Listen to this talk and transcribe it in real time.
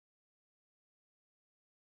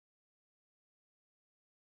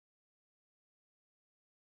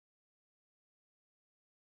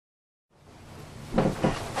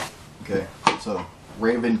So,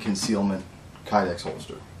 Raven concealment Kydex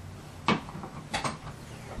holster.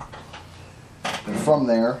 And from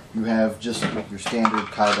there, you have just your standard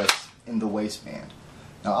Kydex in the waistband.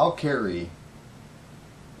 Now, I'll carry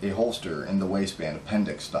a holster in the waistband,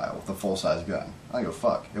 appendix style, with a full-size gun. I don't give a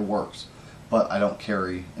fuck, it works. But I don't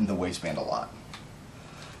carry in the waistband a lot.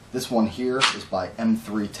 This one here is by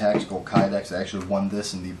M3 Tactical Kydex. I actually won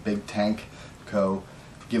this in the Big Tank Co.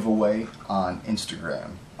 giveaway on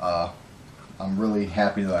Instagram. I'm really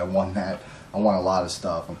happy that I won that. I won a lot of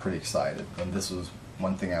stuff. I'm pretty excited. And this was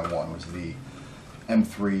one thing I won, was the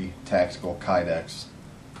M3 Tactical Kydex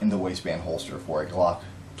in the waistband holster for a Glock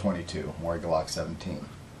 22 or a Glock 17,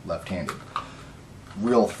 left-handed.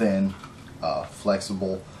 Real thin,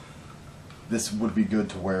 flexible. This would be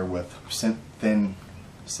good to wear with thin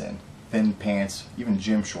pants, even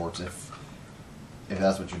gym shorts if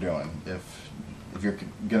that's what you're doing. If you're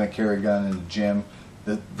gonna carry a gun in the gym,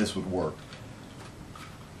 this would work.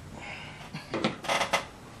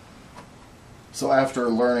 So after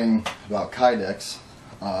learning about Kydex,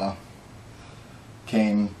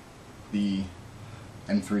 came the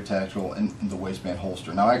M3 Tactical in the waistband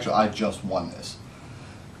holster. Now actually I just won this,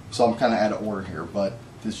 so I'm kind of out of order here, but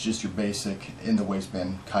this is just your basic in the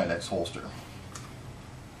waistband Kydex holster.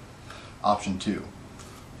 Option 2,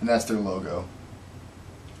 and that's their logo.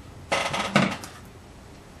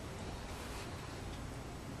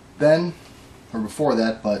 Then, or before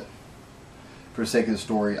that, but for the sake of the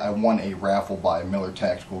story, I won a raffle by Miller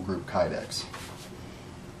Tactical Group Kydex.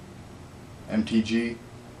 MTG,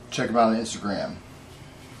 check them out on Instagram.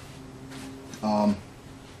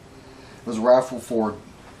 It was a raffle for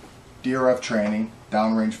DRF training,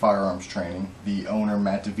 downrange firearms training. The owner,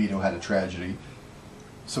 Matt DeVito, had a tragedy.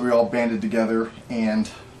 So we all banded together and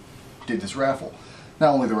did this raffle.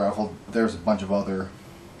 Not only the raffle, there's a bunch of other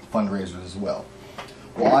fundraisers as well.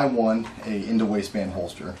 Well, I won a in the waistband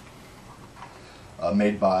holster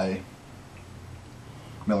made by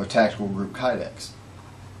Miller Tactical Group Kydex.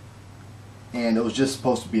 And it was just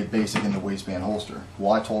supposed to be a basic in the waistband holster.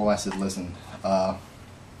 Well, I told him, I said, listen, I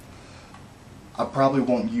probably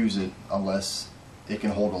won't use it unless it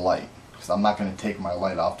can hold a light, because I'm not going to take my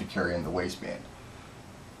light off to carry in the waistband.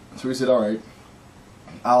 So he said, alright,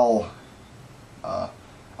 I'll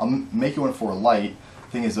make you one for a light.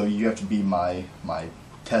 Thing is though, you have to be my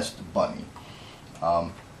test bunny.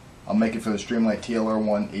 I'll make it for the Streamlight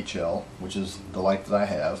TLR1 HL, which is the light that I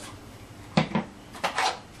have.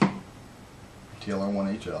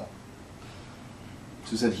 TLR1 HL.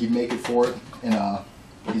 So he said he'd make it for it, and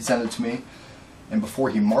he'd send it to me, and before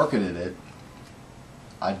he marketed it,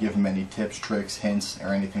 I'd give him any tips, tricks, hints,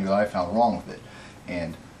 or anything that I found wrong with it.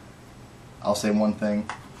 And I'll say one thing,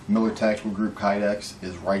 Miller Tactical Group Kydex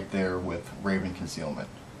is right there with Raven Concealment.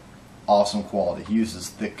 Awesome quality. He uses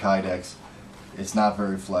thick Kydex. It's not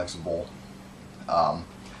very flexible.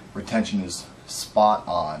 Retention is spot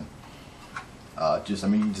on. I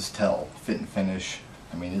mean, you can just tell, fit and finish.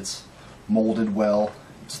 I mean, it's molded well,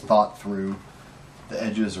 it's thought through, the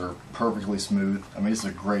edges are perfectly smooth. I mean, it's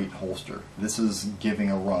a great holster. This is giving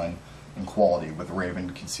a run in quality with Raven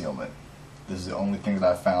Concealment. This is the only thing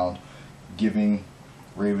that I found giving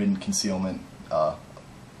Raven Concealment a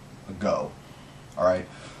go. Alright,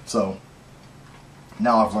 so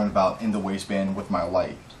now I've learned about in the waistband with my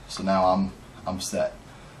light, so now I'm set.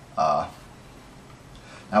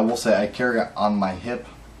 I will say I carry it on my hip,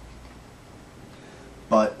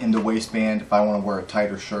 but in the waistband, if I want to wear a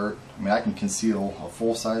tighter shirt, I mean, I can conceal a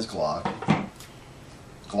full-size Glock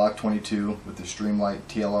 22 with the Streamlight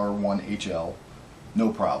TLR1 HL,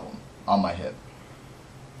 no problem, on my hip.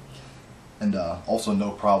 And also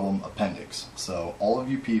no problem appendix. So all of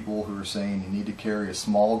you people who are saying you need to carry a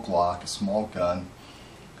small Glock, a small gun,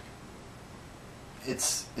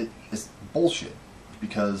 it's bullshit.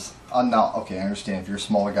 Because I'm not, okay, I understand if you're a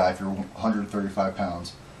smaller guy, if you're 135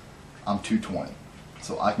 pounds, I'm 220.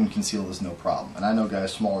 So I can conceal this no problem. And I know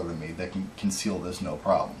guys smaller than me that can conceal this no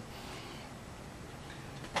problem.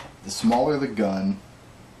 The smaller the gun,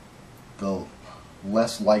 the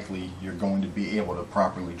less likely you're going to be able to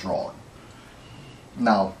properly draw it.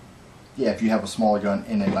 Now, yeah, if you have a smaller gun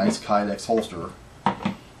in a nice Kydex holster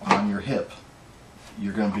on your hip,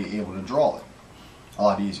 you're going to be able to draw it a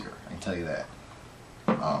lot easier, I can tell you that.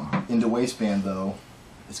 In the waistband though,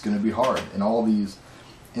 it's going to be hard. And all these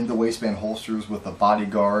in the waistband holsters with the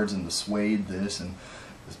bodyguards and the suede this and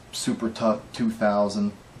the Super Tuck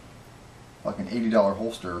 2000, fucking $80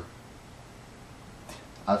 holster,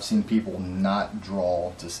 I've seen people not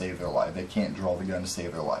draw to save their life. They can't draw the gun to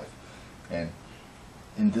save their life. And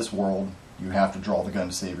in this world, you have to draw the gun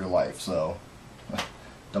to save your life. So,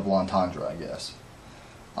 double entendre, I guess.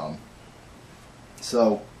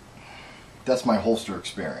 So that's my holster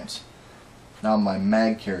experience. Now my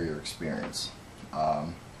mag carrier experience.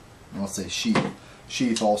 Let's say sheath.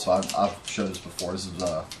 Sheath also, I've showed this before. This is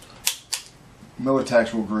a Miller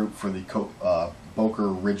Tactical Group for the Boker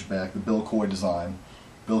Ridgeback, the Bill Coy design.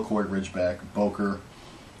 Bill Coy Ridgeback. Boker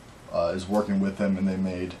is working with them, and they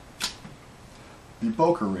made the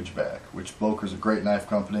Boker Ridgeback, which Boker's a great knife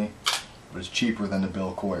company, but it's cheaper than the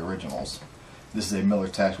Bill Coy originals. This is a Miller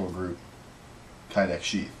Tactical Group Kydex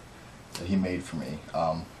sheath that he made for me.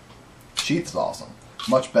 Sheath is awesome.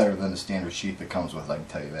 Much better than the standard sheath that comes with, I can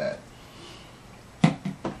tell you that.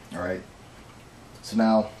 Alright, so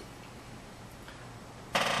now,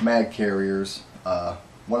 mag carriers,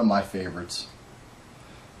 one of my favorites.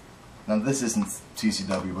 Now this isn't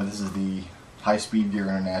CCW, but this is the High Speed Gear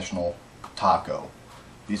International Taco.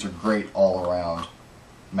 These are great all-around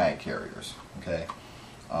mag carriers. Okay.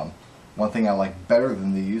 One thing I like better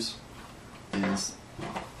than these is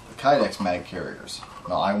the Kydex mag carriers.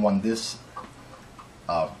 Now I won this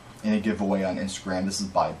in a giveaway on Instagram. This is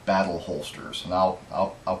by Battle Holsters, and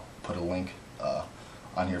I'll put a link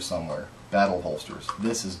on here somewhere. Battle Holsters.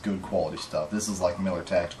 This is good quality stuff. This is like Miller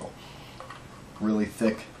Tactical. Really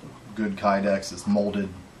thick, good Kydex. It's molded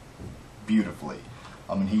beautifully.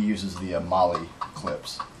 And he uses the Molly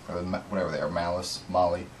clips, or whatever they are,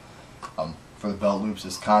 Molly. For the belt loops,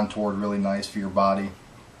 it's contoured really nice for your body.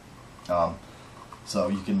 So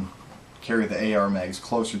you can carry the AR mags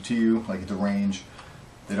closer to you, like at the range.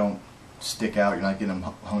 They don't stick out. You're not getting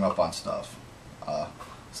them hung up on stuff.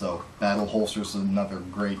 So Battle Holsters is another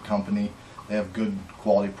great company. They have good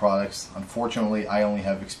quality products. Unfortunately, I only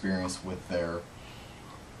have experience with their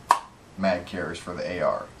mag carriers for the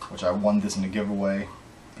AR, which I won this in a giveaway,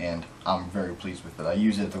 and I'm very pleased with it. I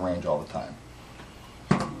use it at the range all the time.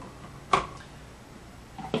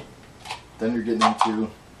 Then you're getting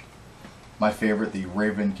into my favorite, the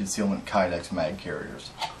Raven Concealment Kydex mag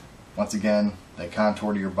carriers. Once again, they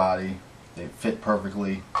contour to your body. They fit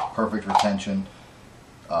perfectly, perfect retention.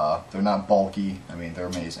 They're not bulky. I mean, they're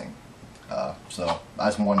amazing. So I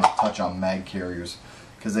just wanted to touch on mag carriers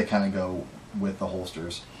because they kind of go with the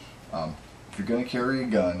holsters. If you're going to carry a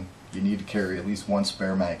gun, you need to carry at least one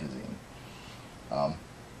spare magazine.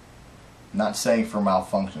 Not saying for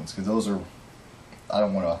malfunctions, because those are, I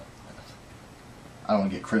don't want to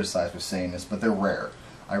get criticized for saying this, but they're rare.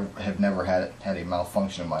 I have never had a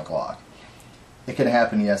malfunction in my Glock. It can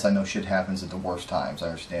happen, yes, I know shit happens at the worst times, I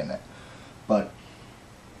understand that. But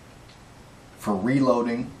for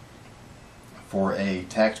reloading, for a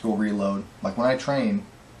tactical reload, like when I train,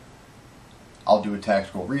 I'll do a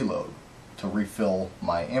tactical reload to refill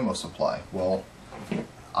my ammo supply. Well,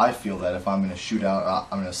 I feel that if I'm in a shootout,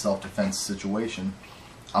 I'm in a self-defense situation,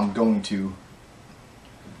 I'm going to,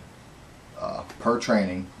 per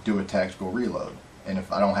training, do a tactical reload. And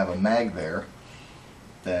if I don't have a mag there,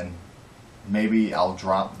 then maybe I'll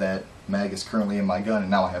drop that mag that's currently in my gun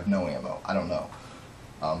and now I have no ammo. I don't know.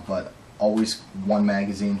 But always one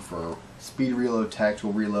magazine for speed reload,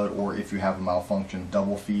 tactical reload, or if you have a malfunction,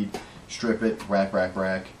 double feed, strip it,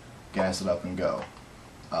 rack, gas it up and go.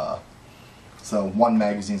 So one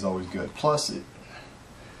magazine is always good. Plus,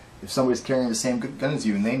 if somebody's carrying the same gun as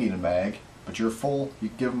you and they need a mag, but you're full, you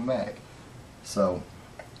give them a mag. So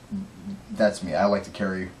that's me. I like to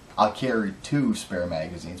carry, I'll carry 2 spare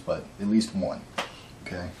magazines, but at least one.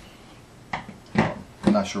 Okay.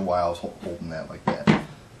 I'm not sure why I was holding that like that.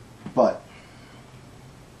 But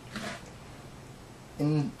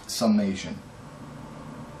in summation,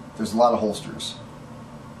 there's a lot of holsters.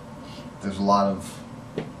 There's a lot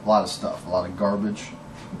of stuff, a lot of garbage,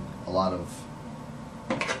 a lot of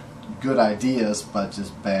good ideas, but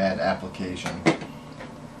just bad application.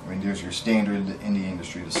 I mean, there's your standard in the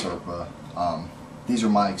industry, the Serpa. These are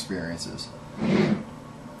my experiences.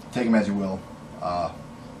 Take them as you will.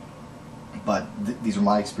 But these are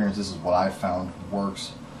my experiences. This is what I've found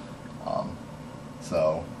works.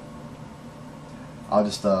 So I'll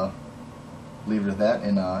just leave it at that.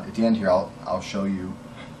 And at the end here, I'll show you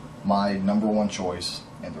my #1 choice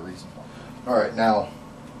and the reason why. Alright, now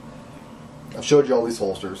I've showed you all these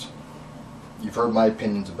holsters. You've heard my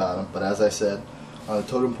opinions about them, but as I said, on the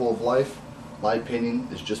totem pole of life, my opinion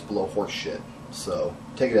is just below horse shit. So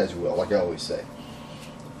take it as you will, like I always say.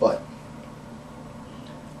 But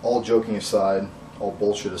all joking aside, all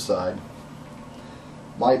bullshit aside,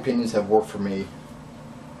 my opinions have worked for me,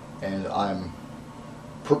 and I'm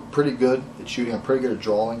pretty good at shooting. I'm pretty good at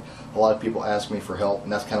drawing. A lot of people ask me for help,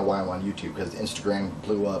 and that's kind of why I'm on YouTube, because Instagram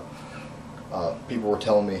blew up. People were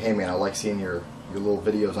telling me, hey man, I like seeing your little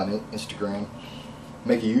videos on Instagram.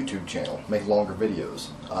 Make a YouTube channel, make longer videos.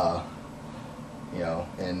 You know,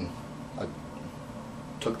 and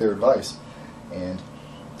took their advice, and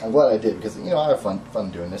I'm glad I did, because you know I have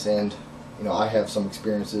fun doing this, and you know I have some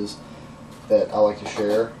experiences that I like to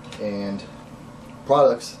share and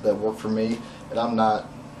products that work for me, and I'm not,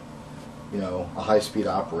 you know, a high-speed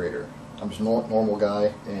operator. I'm just a normal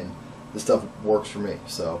guy, and this stuff works for me.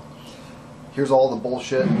 So here's all the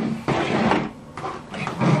bullshit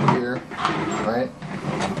here, right?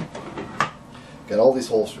 Got all these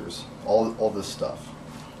holsters, all this stuff.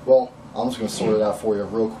 Well, I'm just going to sort it out for you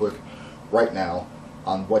real quick right now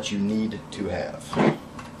on what you need to have.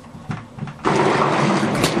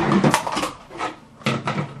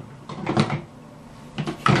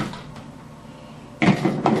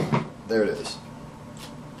 There it is.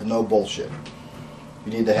 The no bullshit.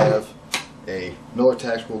 You need to have a Miller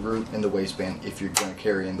Tactical Group in the waistband if you're going to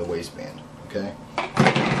carry in the waistband. Okay?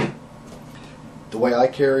 The way I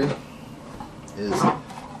carry is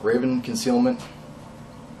Raven Concealment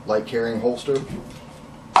light carrying holster,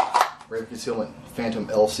 Raven Concealment Phantom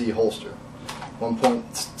LC holster,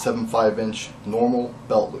 1.75 inch normal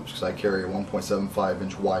belt loops, because I carry a 1.75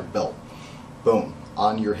 inch wide belt. Boom,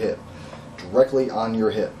 on your hip, directly on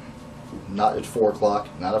your hip. Not at 4 o'clock,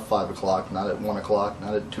 not at 5 o'clock, not at 1 o'clock,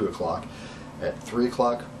 not at 2 o'clock, at 3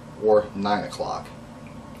 o'clock or 9 o'clock.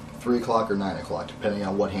 3 o'clock or 9 o'clock, depending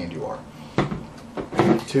on what hand you are.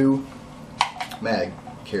 2 mag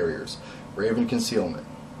carriers, Raven Concealment.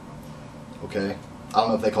 Okay? I don't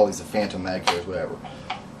know if they call these the Phantom mag carriers, whatever.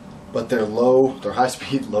 But they're low, they're high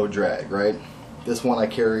speed, low drag, right? This one I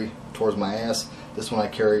carry towards my ass, this one I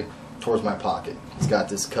carry towards my pocket. It's got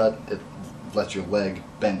this cut, it lets your leg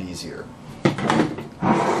bend easier.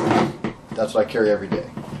 That's what I carry every day.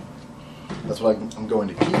 That's what I'm going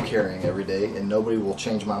to keep carrying every day, and nobody will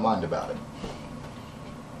change my mind about it.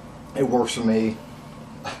 It works for me.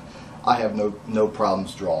 I have no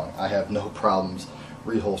problems drawing. I have no problems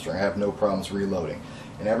reholstering. I have no problems reloading.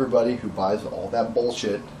 And everybody who buys all that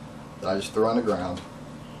bullshit that I just threw on the ground,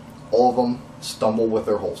 all of them stumble with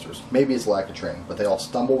their holsters. Maybe it's lack of training, but they all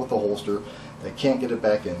stumble with the holster. They can't get it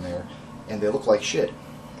back in there, and they look like shit.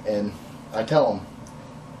 And I tell them,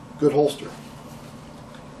 good holster.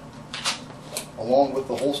 Along with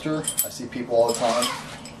the holster, I see people all the time,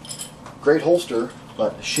 great holster,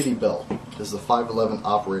 but a shitty belt. This is a 511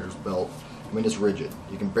 operator's belt. I mean, it's rigid.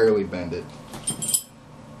 You can barely bend it.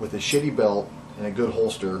 With a shitty belt and a good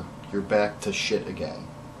holster, you're back to shit again.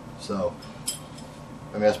 So,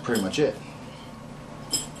 I mean, that's pretty much it.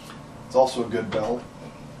 It's also a good belt.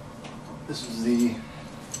 This is the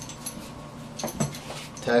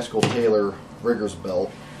Tactical Tailor Riggers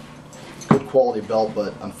belt. Good quality belt,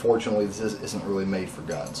 but unfortunately this isn't really made for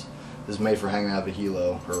guns. This is made for hanging out of a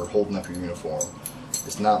helo or holding up your uniform.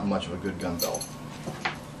 It's not much of a good gun belt.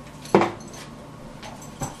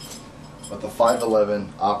 But the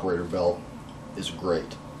 511 operator belt is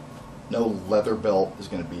great. No leather belt is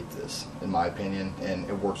going to beat this, in my opinion, and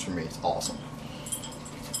it works for me. It's awesome.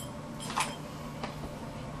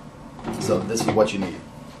 So this is what you need.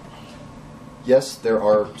 Yes, there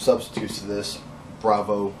are substitutes to this.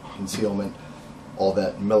 Bravo Concealment, all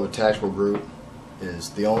that. Miller Tactical Group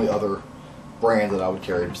is the only other brand that I would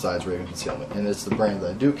carry besides Raven Concealment, and it's the brand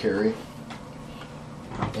that I do carry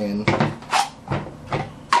in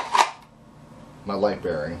my light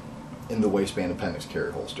bearing in the waistband appendix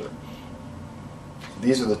carry holster.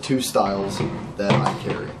 These are the two styles that I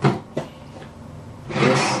carry.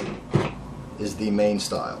 This is the main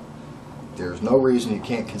style. There's no reason you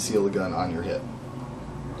can't conceal a gun on your hip.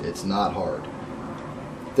 It's not hard.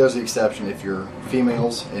 There's the exception if you're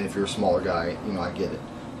females and if you're a smaller guy, you know, I get it.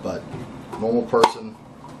 But normal person,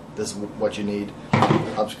 this is what you need.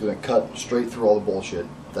 I'm just going to cut straight through all the bullshit.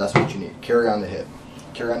 That's what you need. Carry on the hip.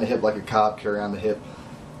 Carry on the hip like a cop. Carry on the hip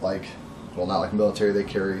like, well, not like military. They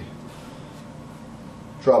carry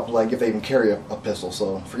drop leg if they even carry a pistol.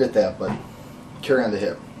 So forget that. But carry on the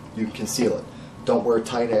hip. You can conceal it. Don't wear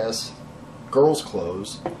tight ass girls'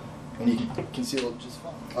 clothes, and you can conceal it just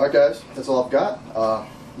fine. All right, guys, that's all I've got.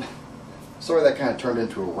 Sorry that kind of turned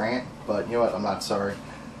into a rant, but you know what? I'm not sorry.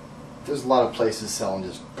 There's a lot of places selling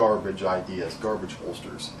just garbage ideas, garbage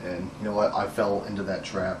holsters, and you know what? I fell into that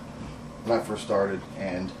trap when I first started,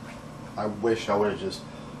 and I wish I would have just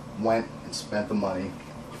went and spent the money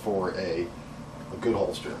for a good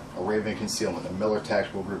holster, a Raven Concealment, a Miller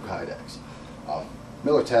Tactical Group Kydex.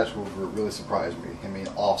 Miller Tactical Group really surprised me. I mean,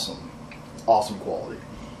 awesome quality,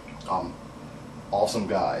 awesome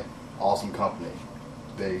guy, awesome company.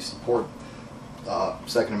 They support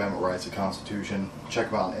Second Amendment rights, the Constitution. Check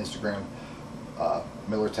them out on Instagram,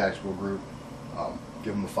 Miller Tactical Group.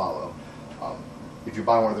 Give them a follow. If you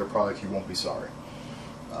buy one of their products, you won't be sorry.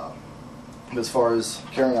 But as far as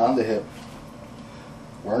carrying on the hip,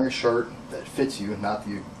 wearing a shirt that fits you, not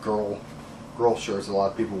the girl shirts a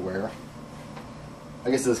lot of people wear.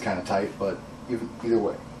 I guess this is kind of tight, but either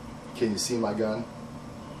way. Can you see my gun?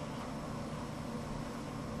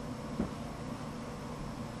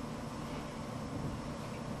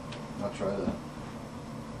 I'll try to.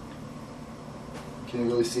 Can you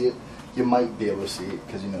really see it? You might be able to see it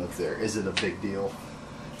because you know it's there. Is it a big deal?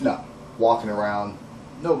 No. Walking around,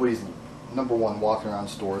 nobody's, number one, walking around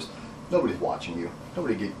stores, nobody's watching you.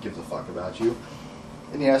 Nobody gives a fuck about you.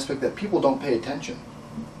 In the aspect that people don't pay attention.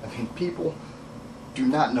 I mean, people do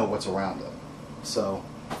not know what's around them. So,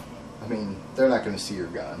 I mean, they're not going to see your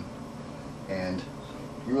gun. And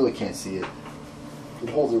you really can't see it. It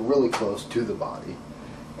holds it really close to the body.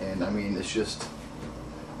 And, I mean, it's just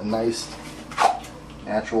a nice,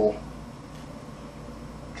 natural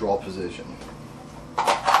draw position.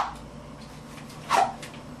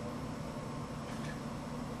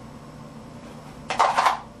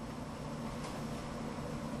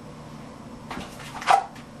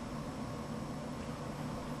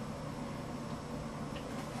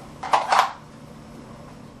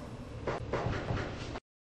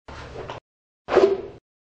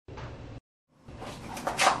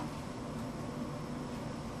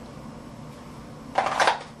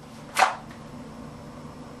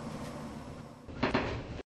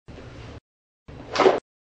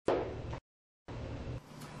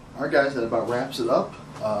 Alright guys, that about wraps it up.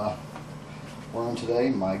 We're on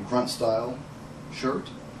today my grunt style shirt,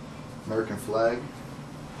 American flag.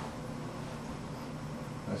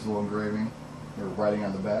 Nice little engraving. They're writing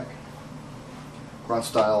on the back. Grunt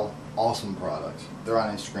style, awesome product. They're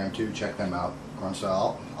on Instagram too, check them out. Grunt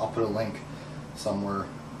style, I'll put a link somewhere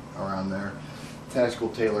around there. Tactical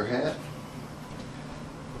Tailor hat.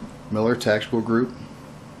 Miller Tactical Group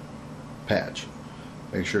patch.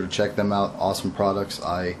 Make sure to check them out. Awesome products.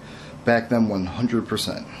 I back them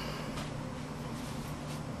 100%.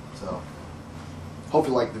 So, hope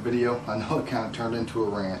you liked the video. I know it kind of turned into a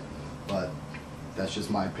rant, but that's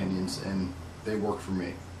just my opinions, and they work for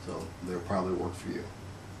me. So, they'll probably work for you.